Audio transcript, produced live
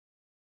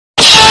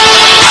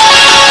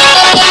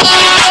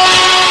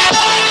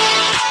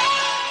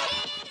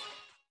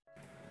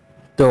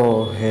तो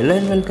hello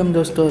and welcome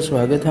दोस्तों,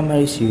 स्वागत है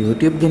हमारे इस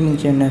YouTube gaming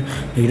channel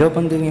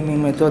Heropanti gaming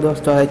में। तो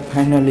दोस्तों आज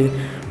फाइनली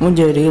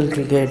मुझे रियल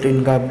क्रिकेट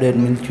इनका अपडेट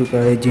मिल चुका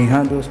है। जी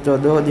हाँ दोस्तों,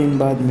 2 दिन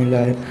बाद मिला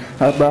है।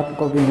 अब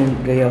आपको भी मिल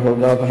गया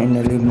होगा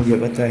फाइनली, मुझे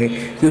पता है,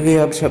 क्योंकि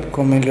अब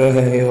सबको मिल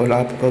रहा है और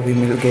आपको भी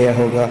मिल गया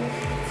होगा,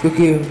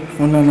 क्योंकि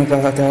उन्होंने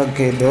कहा था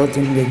कि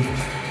 2-3 दिन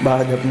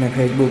बाद अपने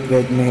फेसबुक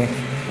पेज में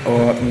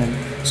और अपने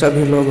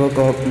सभी लोगों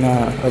को अपना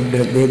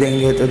अपडेट दे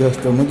देंगे। तो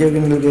दोस्तों मुझे भी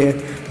मिल गया,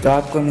 तो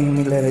आपको नहीं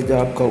मिला है तो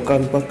आपको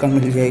कल पक्का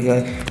मिल जाएगा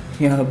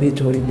या अभी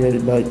थोड़ी देर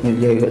बाद मिल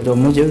जाएगा। तो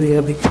मुझे भी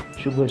अभी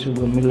सुबह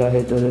सुबह मिला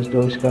है, तो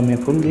दोस्तों उसका मैं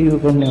फुल रिव्यू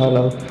करने वाला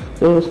हूँ।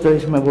 तो दोस्तों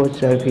इसमें बहुत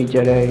सारे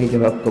फीचर है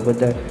जो आपको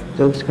पता है,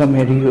 तो उसका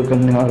मैं रिव्यू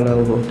करने वाला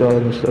हूँ। तो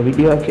दोस्तों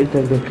वीडियो आखिर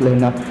तक देख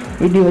लेना,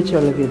 वीडियो अच्छा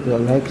लगे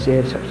तो लाइक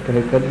शेयर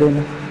सब्सक्राइब कर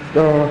देना।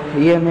 तो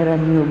ये मेरा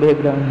न्यू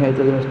बैकग्राउंड है।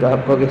 तो दोस्तों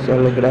आपको कैसा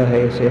लग रहा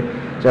है, इसे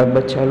सब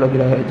अच्छा लग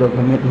रहा है तो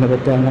कमेंट में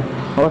बताना।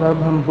 और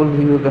अब हम फुल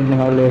रिव्यू करने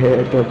वाले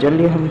हैं, तो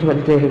चलिए हम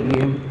चलते हैं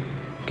गेम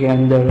के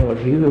अंदर और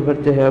रिव्यू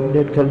करते हैं।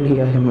 अपडेट कर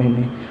लिया है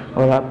मैंने,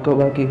 और आपको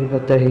बाकी भी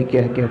पता है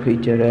क्या क्या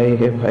फीचर आए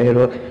हैं।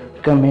 वायरो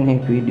का मैंने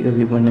एक वीडियो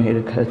भी बनाए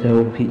रखा था,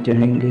 वो फीचर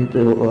आएंगे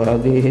तो वो आ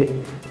गए हैं।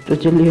 तो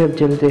चलिए अब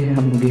चलते हैं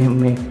हम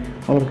गेम में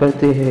और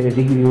करते हैं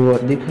रिव्यू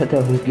और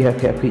दिखाता हूँ क्या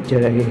क्या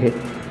फीचर आए हैं।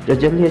 तो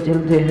चलिए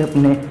चलते हैं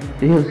अपने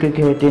रियल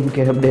क्रिकेट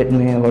इनके अपडेट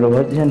में, और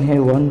वर्जन है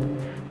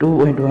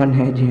 1.2.1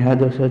 है। जी हाँ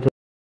दोस्तों, तो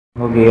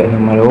हो गया है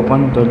हमारा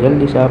ओपन। तो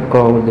जल्दी से आपको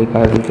और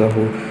दिखा देता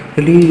हूँ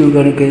रिव्यू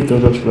करके। तो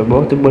दोस्तों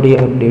बहुत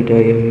बढ़िया अपडेट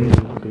है ये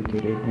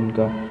क्रिकेट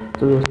इनका।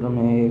 तो दोस्तों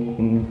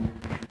मैं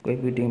कोई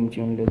भी टीम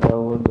चुन लेता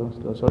हूँ, और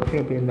दोस्तों सबसे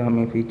पहला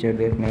हमें फीचर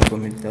देखने को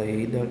मिलता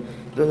है इधर।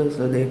 तो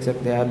दोस्तों देख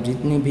सकते हैं आप,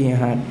 जितनी भी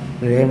यहाँ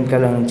रैंक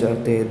कराना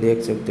चाहते हैं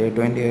देख सकते हैं,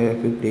 20,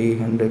 50,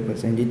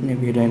 100% जितने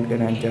भी रैंक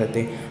कराना चाहते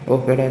हैं वो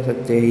करा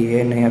सकते हैं।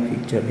 ये नया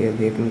फीचर है,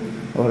 देख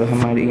लो। और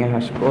हमारी यहाँ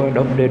स्क्वाड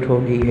अपडेट हो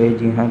गई है।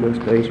 जी हाँ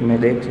दोस्तों, इसमें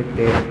देख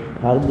सकते हैं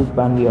हार्दिक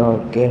पांड्या और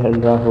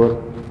केएल राहुल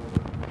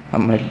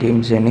हमारी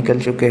टीम से निकल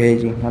चुके हैं।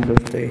 जी हाँ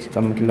दोस्तों,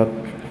 इसका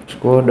मतलब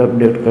स्क्वाड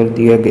अपडेट कर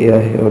दिया गया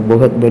है और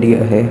बहुत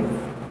बढ़िया है।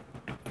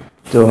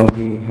 तो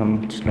अभी हम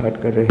स्टार्ट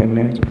कर रहे हैं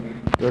मैच।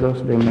 तो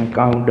दोस्तों मैं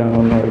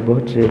काउंटडाउन और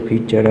बहुत से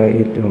फीचर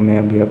आए तो मैं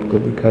अभी आपको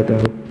दिखाता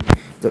हूँ।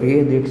 तो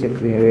ये देख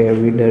सकते हैं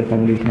वेदर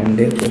कंडीशन,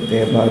 देख सकते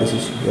हैं बारिश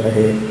हुआ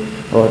है,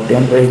 और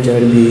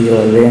टेम्परेचर भी,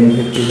 और रेन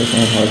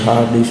 50% और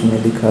हार्ड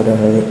इसमें दिखा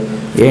रहा है।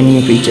 ये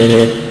न्यू फीचर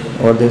है।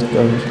 और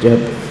दोस्तों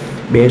जब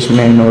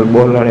बैट्समैन और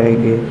बॉलर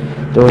आएंगे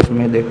तो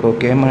उसमें देखो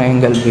कैमरा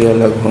एंगल भी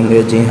अलग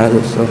होंगे। जी हाँ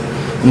दोस्तों,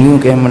 न्यू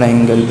कैमरा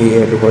एंगल भी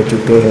ऐड हो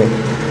चुके हैं।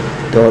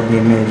 तो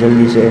अभी मैं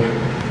जल्दी से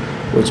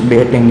कुछ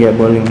बैटिंग या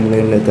बॉलिंग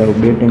ले लेता हूँ,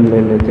 बैटिंग ले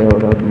लेते हैं,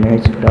 और अब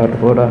मैच स्टार्ट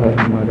हो रहा है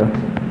हमारा।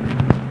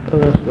 तो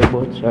दोस्तों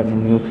बहुत सारे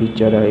न्यू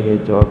फीचर आए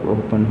हैं जो अब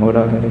ओपन हो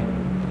रहा है।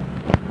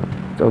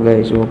 तो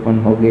गाइस ओपन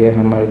हो गया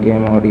हमारा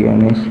गेम, और ये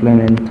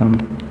नेशनल एंथम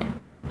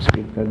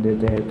स्किप कर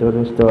देते हैं। तो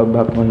दोस्तों अब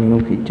आपको न्यू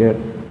फीचर,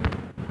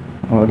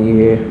 और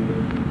ये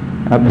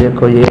अब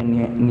देखो ये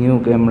न्यू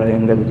कैमरा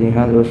एंगल। जी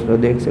हाँ दोस्तों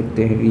देख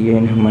सकते हैं ये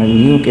हमारे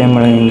न्यू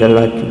कैमरा एंगल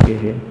आ चुके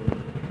हैं।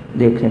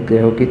 देख सकते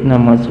हो कितना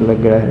मस्त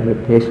लग रहा है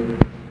फेस,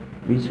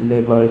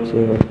 पिछले बार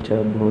से अच्छा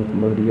बहुत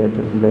बढ़िया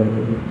चल रहा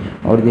है।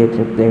 और देख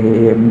सकते हैं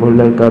ये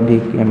बॉलर का भी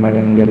कैमरा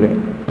एंगल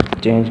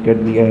चेंज कर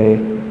दिया है,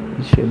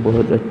 इससे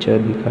बहुत अच्छा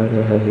दिखा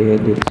रहा है, ये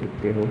देख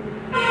सकते हो।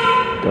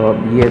 तो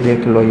अब ये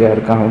देख लो यार,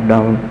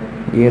 काउंटडाउन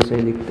ये से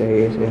दिखता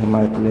है, ऐसे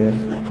हमारा प्लेयर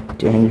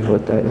चेंज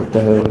होता रहता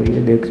है। और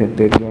ये देख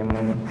सकते हैं गेम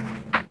में,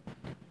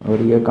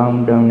 और ये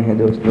काउंटडाउन है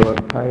दोस्तों। और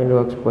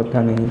फायरवर्क्स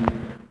पता नहीं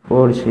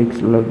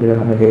 4-6 लग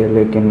रहा है,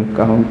 लेकिन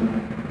काउंट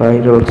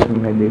फायरवर्क्स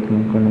में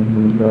देखने को नहीं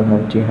मिल रहा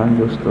है। जी हाँ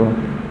दोस्तों,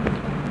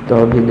 तो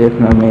अभी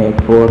देखना मैं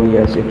 4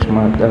 या 6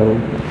 मारता हूँ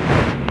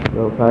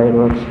तो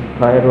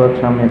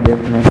फायरवर्क्स हमें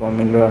देखने को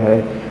मिल रहा है।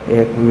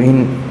 एक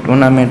विन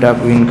टूर्नामेंट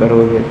आप विन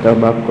करोगे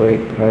तब आपको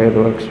एक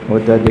फायरवर्क्स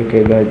होता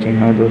दिखेगा। जी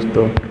हाँ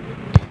दोस्तों,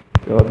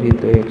 तो अभी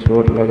तो एक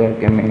शॉट लगा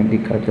के मैं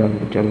दिखाता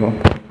हूँ। चलो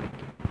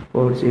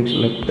 4-6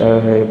 लगता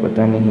है,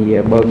 पता नहीं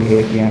ये बग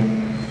है क्या,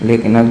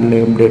 लेकिन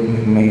अगले अपडेट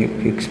में मैं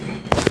फिक्स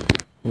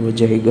हो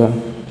जाएगा।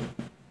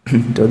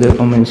 तो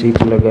देखो मैंने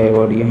 6 लगाए,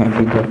 और यहाँ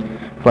पे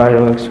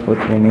फायरवर्क्स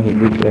होते नहीं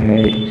दिख रहे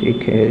हैं।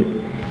 6 है,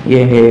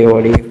 ये है,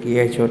 और एक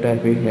ये छोटा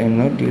फिर है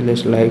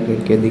नोटिलस लाइक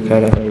करके दिखा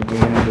रहा है। जी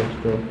हाँ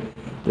दोस्तों,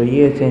 तो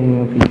ये थे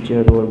न्यू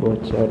फीचर और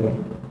बहुत सारे,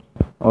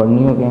 और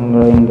न्यू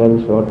कैमरा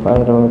एंगल्स और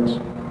फायरवर्क्स,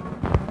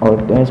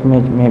 और टेस्ट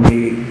मैच में भी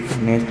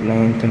नेक्स्ट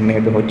लाइन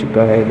मेड हो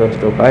चुका है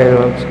दोस्तों।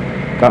 फायरवर्क्स,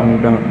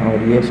 काउंटडाउन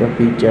और ये सब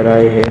फीचर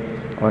आए हैं,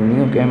 और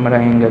न्यू कैमरा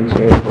एंगल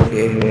सेट हो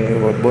गए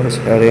हैं, और बहुत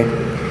सारे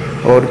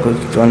और कुछ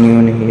तो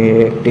न्यू नहीं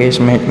है।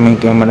 टेस्ट मैच में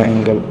कैमरा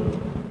एंगल,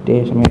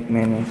 टेस्ट मैच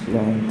में नेक्स्ट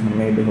लाइन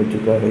मेड हो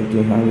चुका है।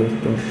 जी हाँ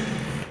दोस्तों,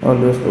 और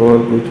दोस्तों और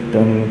कुछ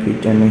तो न्यू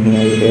फीचर नहीं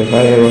आई है।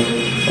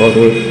 फायरवर्क्स और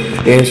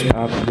एक टेस्ट,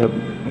 आप जब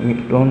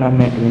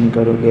टूर्नामेंट विन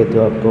करोगे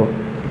तो आपको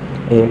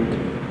एक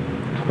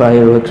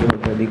फायरवर्क्स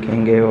होता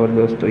दिखेंगे। और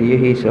दोस्तों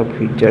यही सब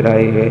फीचर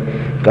आए हैं,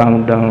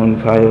 काउंटडाउन,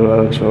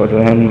 फायरवर्क्स और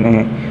रन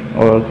में,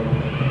 और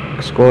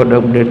स्क्वाड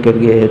अपडेट कर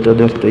गया है। तो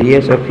दोस्तों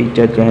ये सब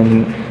फीचर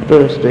चेंज, तो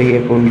दोस्तों ये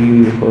फुल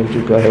रिव्यू हो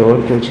चुका है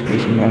और कुछ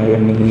इसमें आया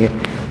नहीं है।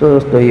 तो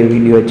दोस्तों ये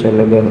वीडियो अच्छा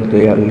लगा हो तो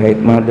यार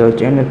लाइक मार दो,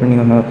 चैनल पर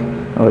नहीं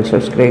हो और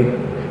सब्सक्राइब,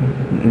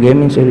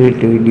 गेमिंग से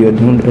रिलेटेड वीडियो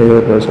ढूंढ रहे हो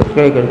तो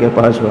सब्सक्राइब करके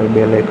पास वाले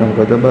बेल आइकन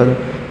को दबा दो।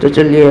 तो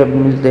चलिए अब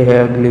मिलते हैं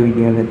अगले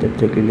वीडियो में, तब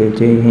तक के लिए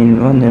जय हिंद,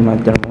 वंदे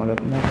मातरम और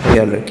अपना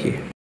ख्याल रखिए।